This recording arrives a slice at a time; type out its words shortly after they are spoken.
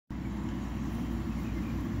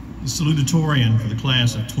The salutatorian for the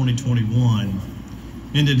class of 2021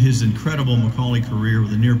 ended his incredible McCallie career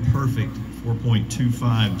with a near-perfect 4.25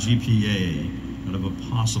 GPA out of a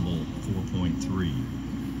possible 4.3.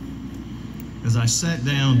 As I sat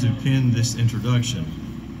down to pen this introduction,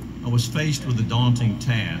 I was faced with the daunting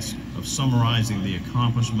task of summarizing the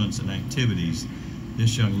accomplishments and activities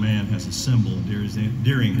this young man has assembled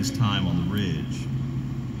during his time on the Ridge.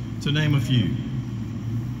 To name a few: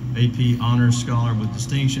 AP Honors Scholar with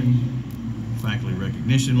Distinction, Faculty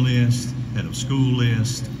Recognition List, Head of School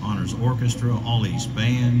List, Honors Orchestra, All-East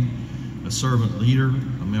Band, a servant leader,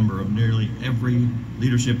 a member of nearly every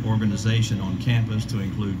leadership organization on campus to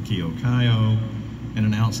include Kiokayo, and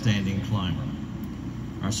an outstanding climber.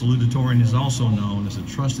 Our salutatorian is also known as a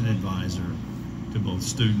trusted advisor to both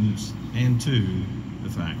students and to the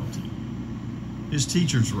faculty. His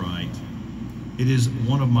teachers write, "It is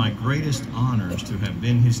one of my greatest honors to have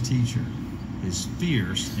been his teacher. His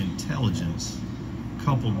fierce intelligence,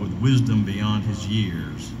 coupled with wisdom beyond his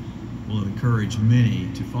years, will encourage many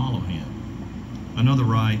to follow him." Another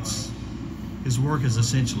writes, "His work is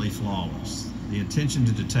essentially flawless. The attention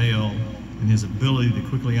to detail and his ability to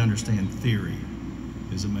quickly understand theory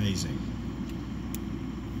is amazing.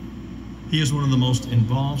 He is one of the most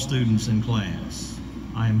involved students in class.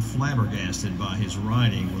 I am flabbergasted by his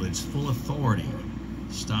writing with its full authority,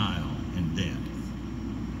 style, and depth.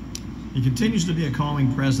 He continues to be a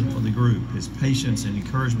calming presence for the group. His patience and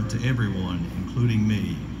encouragement to everyone, including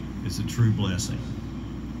me, is a true blessing."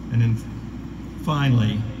 And then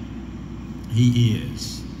finally, he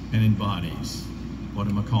is and embodies what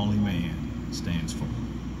a McCallie man stands for.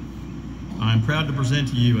 I am proud to present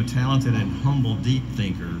to you a talented and humble deep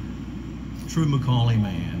thinker, true McCallie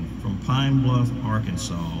man from Pine Bluff,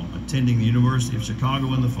 Arkansas, attending the University of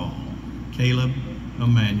Chicago in the fall, Caleb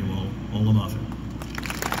Emmanuel Olamuffin.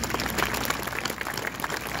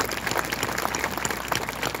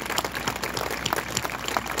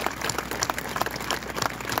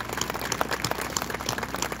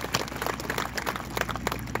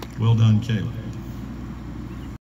 Well done, Caleb.